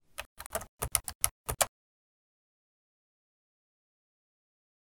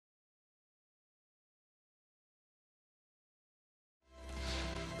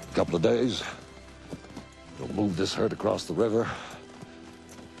Couple of days, we'll move this herd across the river.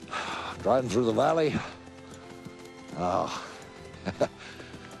 Driving through the valley. Ah,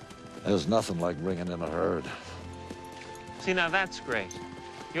 there's nothing like bringing in a herd. See, now that's great.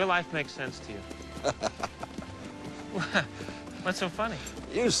 Your life makes sense to you. What's so funny?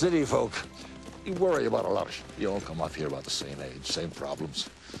 You city folk, you worry about a lot of shit. You all come up here about the same age, same problems.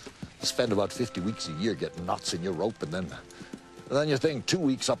 You spend about 50 weeks a year getting knots in your rope, and then you think 2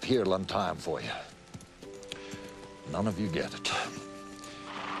 weeks up here will time for you. None of you get it.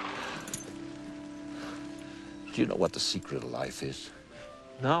 Do you know what the secret of life is?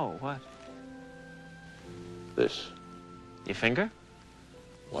 No, what? This. Your finger?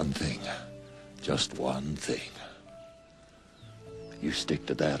 One thing. Just one thing. You stick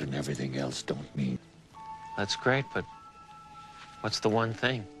to that and everything else don't mean. That's great, but what's the one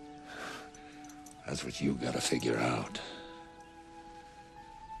thing? That's what you gotta figure out.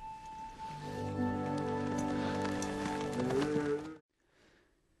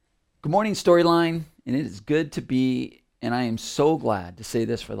 Good morning, StoryONline, and it is good to be, and I am so glad to say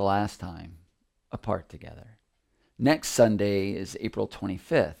this for the last time, apart together. Next Sunday is April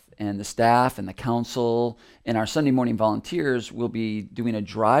 25th, and the staff and the council and our Sunday morning volunteers will be doing a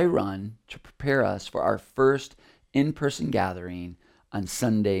dry run to prepare us for our first in-person gathering on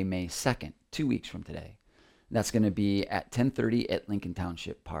Sunday, May 2nd, 2 weeks from today. That's going to be at 10:30 at Lincoln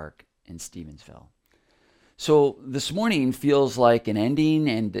Township Park in Stevensville. So this morning feels like an ending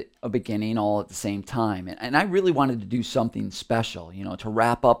and a beginning all at the same time. And I really wanted to do something special, to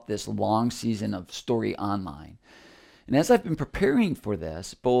wrap up this long season of StoryONline. And as I've been preparing for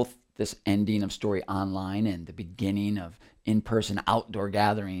this, both this ending of StoryONline and the beginning of in-person outdoor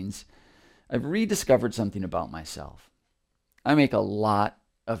gatherings, I've rediscovered something about myself. I make a lot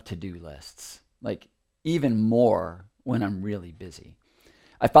of to-do lists, like even more when I'm really busy.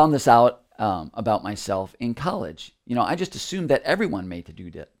 I found this out about myself in college. I just assumed that everyone made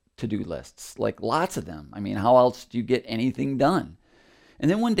to-do lists, like lots of them. I mean, how else do you get anything done? And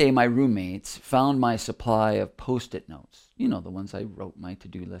then one day my roommates found my supply of Post-it notes, the ones I wrote my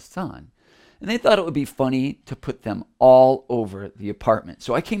to-do lists on. And they thought it would be funny to put them all over the apartment.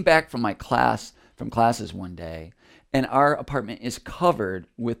 So I came back from classes one day, and our apartment is covered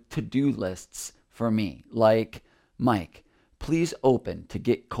with to-do lists for me, like, Mike, please open to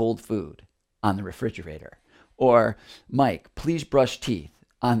get cold food on the refrigerator. Or, Mike, please brush teeth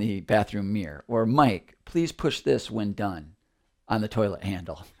on the bathroom mirror. Or, Mike, please push this when done on the toilet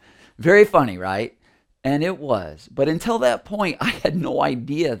handle. Very funny, right? And it was. But until that point, I had no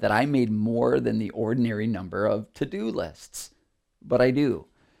idea that I made more than the ordinary number of to-do lists. But I do.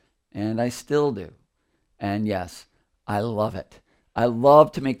 And I still do. And yes, I love it. I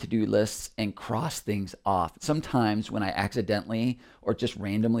love to make to-do lists and cross things off. Sometimes when I accidentally or just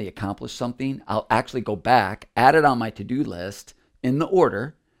randomly accomplish something, I'll actually go back, add it on my to-do list in the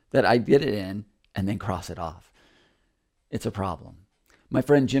order that I did it in, and then cross it off. It's a problem. My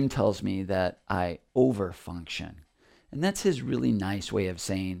friend Jim tells me that I overfunction. And that's his really nice way of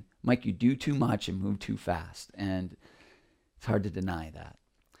saying, Mike, you do too much and move too fast. And it's hard to deny that.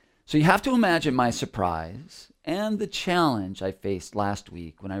 So you have to imagine my surprise and the challenge I faced last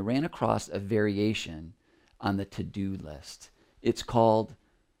week when I ran across a variation on the to-do list. It's called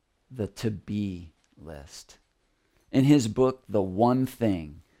the to-be list. In his book, The One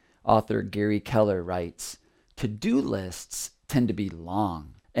Thing, author Gary Keller writes, to-do lists tend to be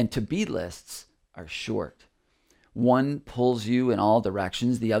long, and to-be lists are short. One pulls you in all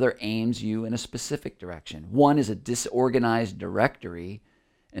directions, the other aims you in a specific direction. One is a disorganized directory,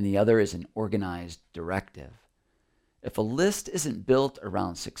 and the other is an organized directive. If a list isn't built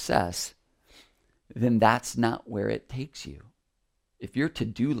around success, then that's not where it takes you. If your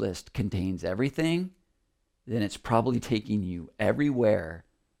to-do list contains everything, then it's probably taking you everywhere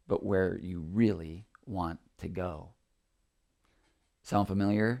but where you really want to go. Sound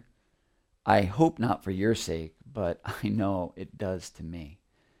familiar? I hope not for your sake, but I know it does to me.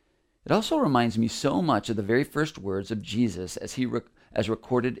 It also reminds me so much of the very first words of Jesus as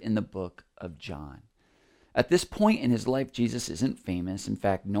recorded in the book of John. At this point in his life, Jesus isn't famous. In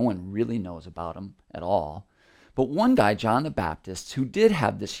fact, no one really knows about him at all. But one guy, John the Baptist, who did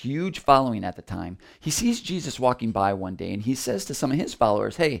have this huge following at the time, he sees Jesus walking by one day, and he says to some of his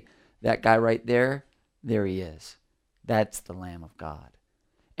followers, hey, that guy right there he is. That's the Lamb of God.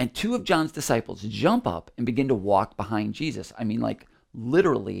 And two of John's disciples jump up and begin to walk behind Jesus. I mean, like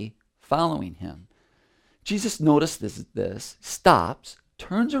literally following him. Jesus notices this, stops,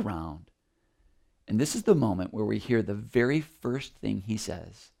 turns around, and this is the moment where we hear the very first thing he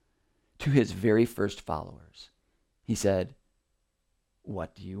says to his very first followers. He said,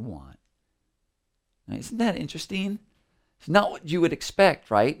 what do you want? Now, isn't that interesting? It's not what you would expect,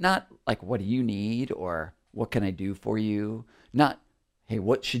 right? Not like, what do you need? Or what can I do for you? Not, hey,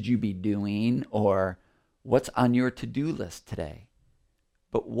 what should you be doing? Or what's on your to-do list today?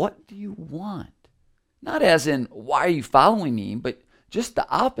 But what do you want? Not as in, why are you following me? But just the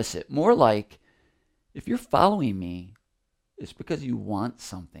opposite. More like, if you're following me, it's because you want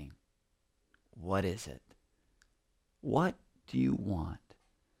something. What is it? What do you want?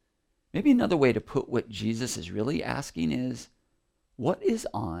 Maybe another way to put what Jesus is really asking is, what is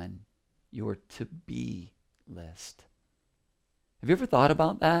on your to-be list? Have you ever thought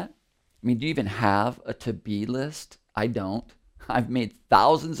about that? I mean, do you even have a to-be list? I don't. I've made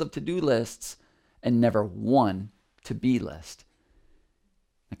thousands of to-do lists and never one to-be list.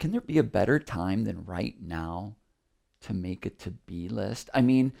 Now, can there be a better time than right now to make a to-be list? I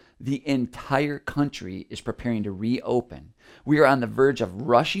mean, the entire country is preparing to reopen. We are on the verge of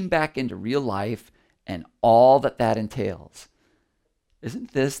rushing back into real life and all that that entails.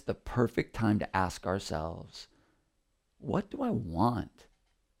 Isn't this the perfect time to ask ourselves, what do I want?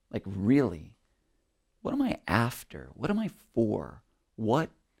 Like, really? What am I after? What am I for? What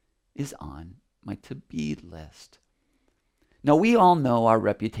is on my to-be list? Now, we all know our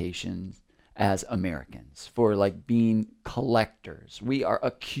reputations as Americans for like being collectors. We are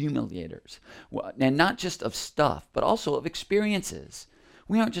accumulators, and not just of stuff, but also of experiences.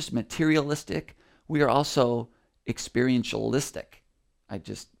 We aren't just materialistic, we are also experientialistic. I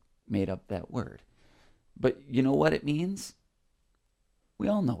just made up that word. But you know what it means? We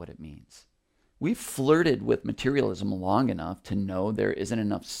all know what it means. We've flirted with materialism long enough to know there isn't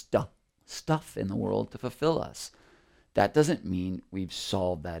enough stuff in the world to fulfill us. That doesn't mean we've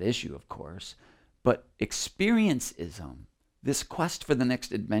solved that issue, of course, but experienceism, this quest for the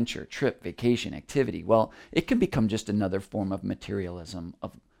next adventure, trip, vacation, activity, well, it can become just another form of materialism,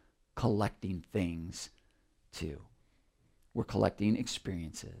 of collecting things too. We're collecting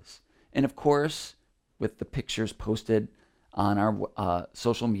experiences. And of course, with the pictures posted on our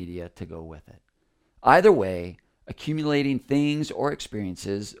social media to go with it. Either way, accumulating things or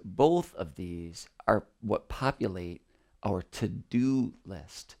experiences, both of these are what populate our to-do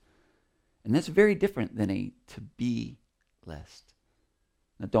list. And that's very different than a to-be list.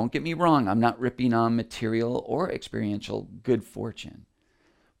 Now, don't get me wrong, I'm not ripping on material or experiential good fortune.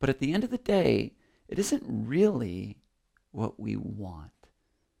 But at the end of the day, it isn't really what we want.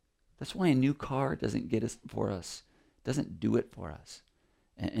 That's why a new car doesn't get us for us, doesn't do it for us.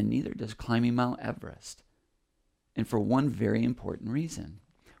 And neither does climbing Mount Everest. And for one very important reason.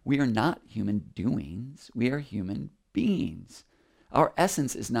 We are not human doings, we are human beings. Our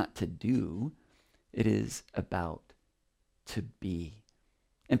essence is not to do, it is about to be.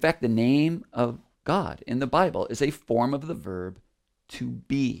 In fact, the name of God in the Bible is a form of the verb to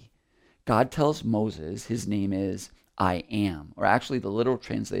be. God tells Moses his name is I am, or actually the literal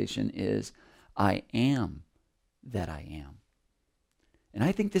translation is I am that I am. And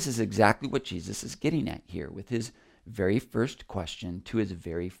I think this is exactly what Jesus is getting at here with his very first question to his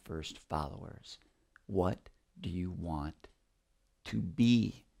very first followers. What do you want to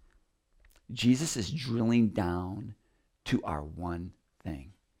be? Jesus is drilling down to our one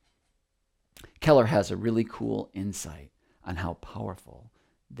thing. Keller has a really cool insight on how powerful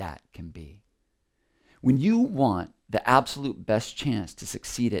that can be. When you want the absolute best chance to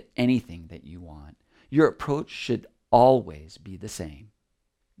succeed at anything that you want, your approach should always be the same.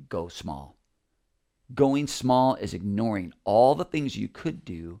 Go small. Going small is ignoring all the things you could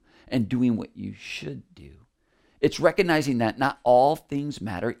do and doing what you should do. It's recognizing that not all things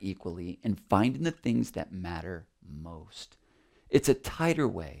matter equally and finding the things that matter most. It's a tighter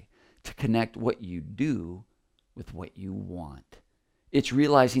way to connect what you do with what you want. It's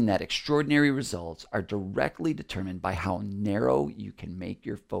realizing that extraordinary results are directly determined by how narrow you can make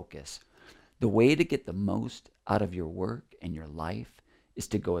your focus. The way to get the most out of your work and your life is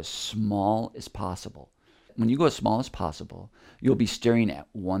to go as small as possible. When you go as small as possible, you'll be staring at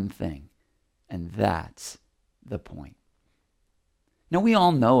one thing, and that's the point. Now, we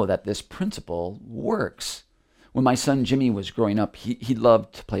all know that this principle works. When my son Jimmy was growing up, he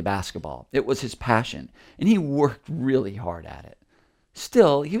loved to play basketball. It was his passion, and he worked really hard at it.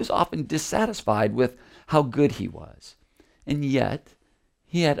 Still, he was often dissatisfied with how good he was. And yet,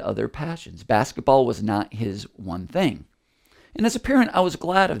 he had other passions. Basketball was not his one thing. And as a parent, I was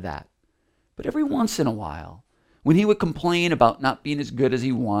glad of that. But every once in a while, when he would complain about not being as good as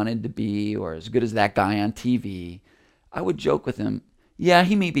he wanted to be or as good as that guy on TV, I would joke with him, yeah,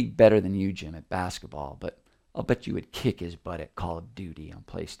 he may be better than you, Jim, at basketball, but I'll bet you would kick his butt at Call of Duty on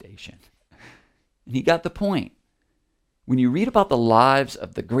PlayStation. And he got the point. When you read about the lives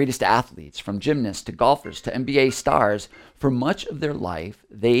of the greatest athletes, from gymnasts to golfers to NBA stars, for much of their life,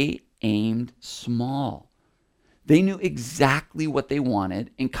 they aimed small. They knew exactly what they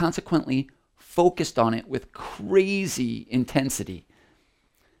wanted and consequently focused on it with crazy intensity.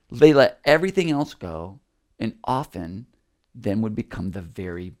 They let everything else go and often then would become the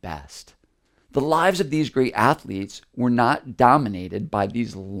very best. The lives of these great athletes were not dominated by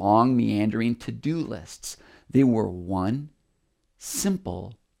these long, meandering to-do lists. They were one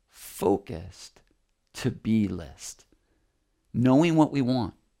simple, focused to-be list. Knowing what we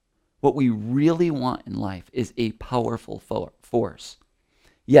want, what we really want in life, is a powerful force.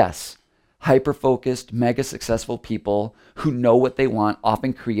 Yes, hyper-focused, mega-successful people who know what they want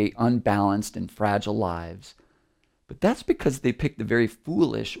often create unbalanced and fragile lives. But that's because they pick the very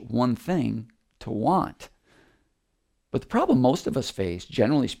foolish one thing to want. But the problem most of us face,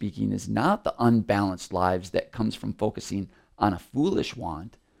 generally speaking, is not the unbalanced lives that comes from focusing on a foolish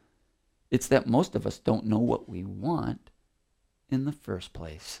want. It's that most of us don't know what we want in the first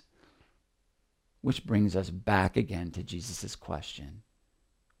place. Which brings us back again to Jesus' question.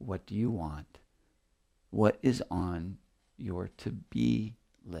 What do you want? What is on your to-be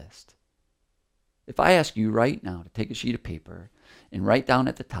list? If I ask you right now to take a sheet of paper and write down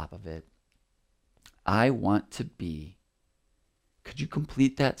at the top of it, I want to be, could you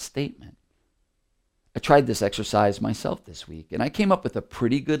complete that statement? I tried this exercise myself this week, and I came up with a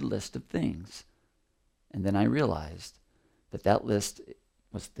pretty good list of things. And then I realized that that list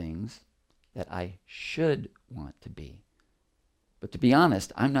was things that I should want to be. But to be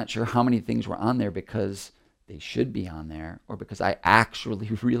honest, I'm not sure how many things were on there because they should be on there or because I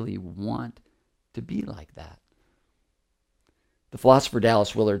actually really want to be like that. The philosopher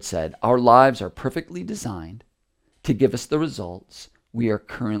Dallas Willard said, "Our lives are perfectly designed to give us the results we are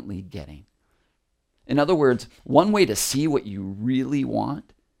currently getting." In other words, one way to see what you really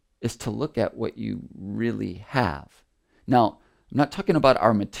want is to look at what you really have. Now, I'm not talking about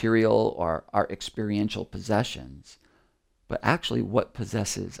our material or our experiential possessions, but actually what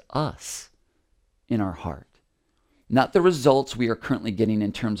possesses us in our heart. Not the results we are currently getting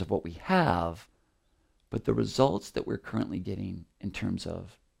in terms of what we have, but the results that we're currently getting in terms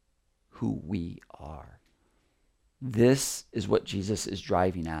of who we are. This is what Jesus is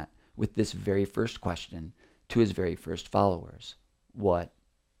driving at with this very first question to his very first followers. What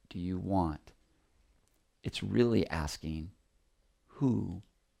do you want? It's really asking, who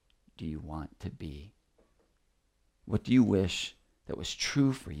do you want to be? What do you wish that was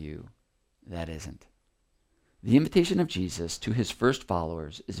true for you that isn't? The invitation of Jesus to his first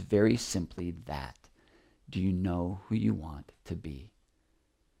followers is very simply that. Do you know who you want to be?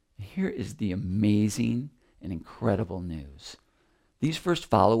 Here is the amazing and incredible news. These first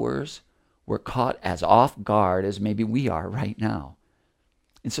followers were caught as off guard as maybe we are right now.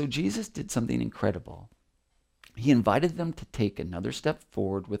 And so Jesus did something incredible. He invited them to take another step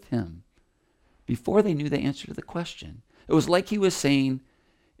forward with him before they knew the answer to the question. It was like he was saying,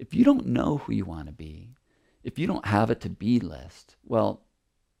 if you don't know who you want to be, if you don't have a to-be list, well,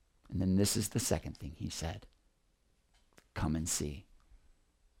 and then this is the second thing he said, come and see.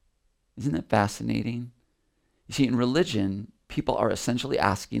 Isn't that fascinating? You see, in religion, people are essentially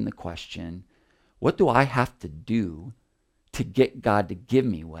asking the question, what do I have to do to get God to give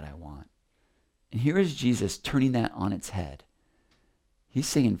me what I want? And here is Jesus turning that on its head. He's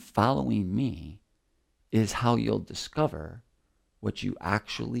saying following me is how you'll discover what you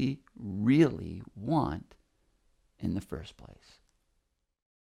actually really want in the first place.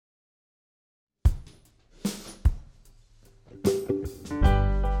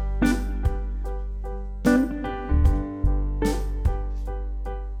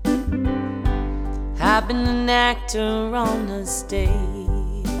 I've been an actor on the stage,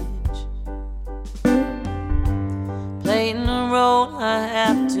 playing a role I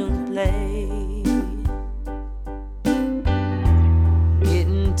have to play.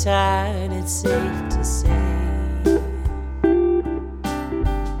 Getting tired, it's safe to say.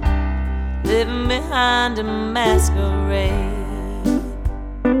 Living behind a masquerade.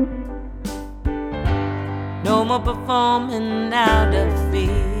 No more performing out of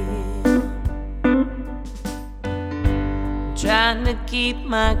fear. Trying to keep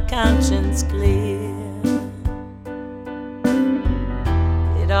my conscience clear.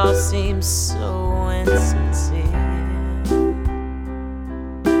 It all seems so insincere.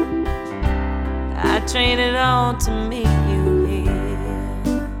 I traded all to meet you here.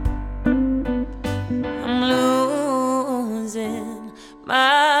 I'm losing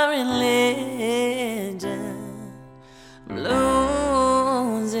my religion. I'm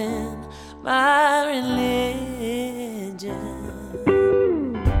losing my religion.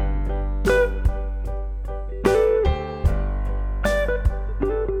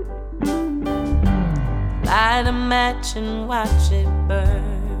 light a match and watch it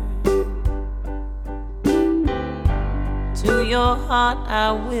burn. To your heart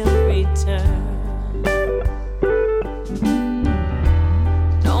I will return.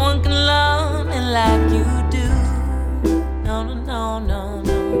 No one can love me like you do. No, no, no, no,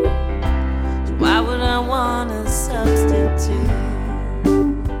 no. So why would I want a substitute?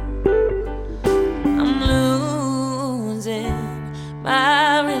 I'm losing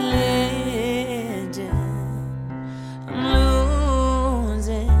my religion. I'm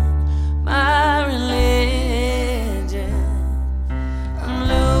losing my religion. I'm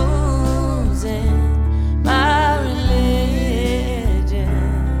losing my religion.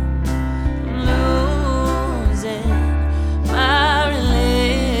 I'm losing my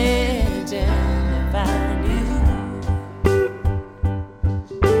religion to find you.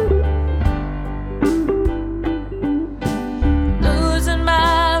 Losing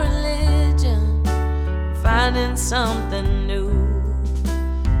my religion, finding something new.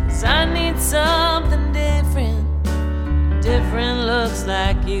 'Cause I need something different. Different looks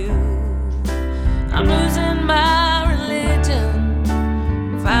like you. I'm losing my religion,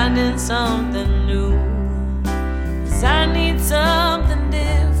 finding something new. 'Cause I need something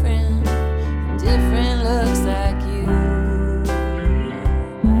different. Different looks like you.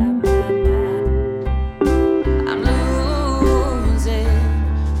 I'm losing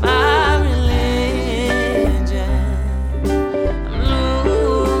my religion. I'm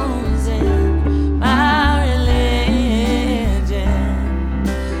losing my religion.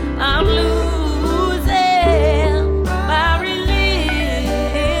 I'm losing my religion.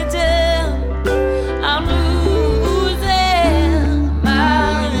 I'm losing my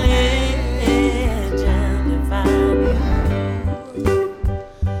religion to find you.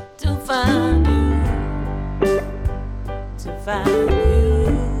 To find you. To find you.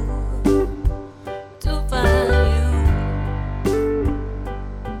 To find you.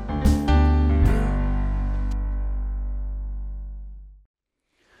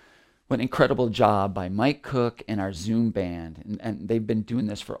 What an incredible job by Mike Koch and our Zoom band. And they've been doing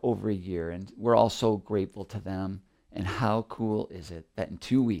this for over a year, and we're all so grateful to them. And how cool is it that in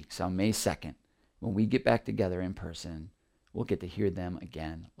 2 weeks, on May 2nd, when we get back together in person, we'll get to hear them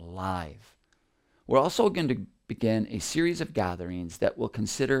again live. We're also going to begin a series of gatherings that will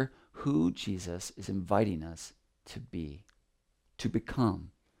consider who Jesus is inviting us to be, to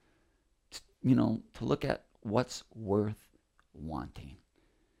become, to look at what's worth wanting,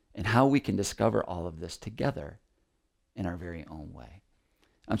 and how we can discover all of this together in our very own way.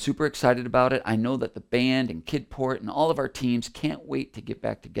 I'm super excited about it. I know that the band and Kidport and all of our teams can't wait to get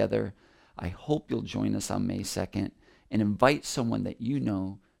back together. I hope you'll join us on May 2nd and invite someone that you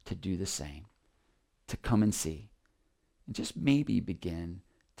know to do the same, to come and see, and just maybe begin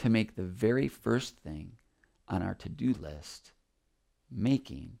to make the very first thing on our to-do list,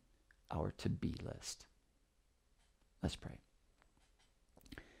 making our to-be list. Let's pray.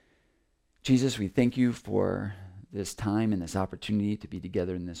 Jesus, we thank you for this time and this opportunity to be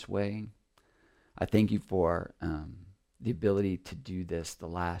together in this way. I thank you for the ability to do this the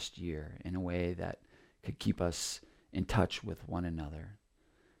last year in a way that could keep us in touch with one another.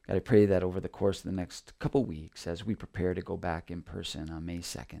 God, I pray that over the course of the next couple weeks, as we prepare to go back in person on May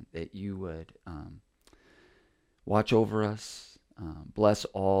 2nd, that you would watch over us, bless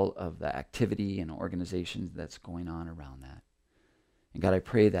all of the activity and organizations that's going on around that. And God, I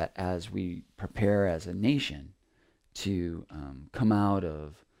pray that as we prepare as a nation to come out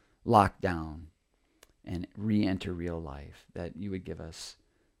of lockdown and re-enter real life, that you would give us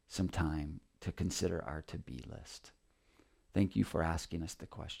some time to consider our to-be list. Thank you for asking us the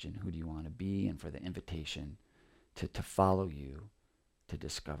question, who do you want to be, and for the invitation to follow you, to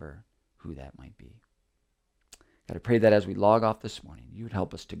discover who that might be. God, I pray that as we log off this morning, you would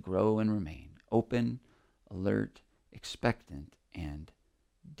help us to grow and remain open, alert, expectant, and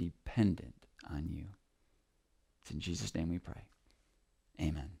dependent on you. It's in Jesus' name we pray.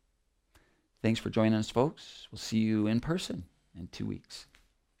 Amen. Thanks for joining us, folks. We'll see you in person in 2 weeks.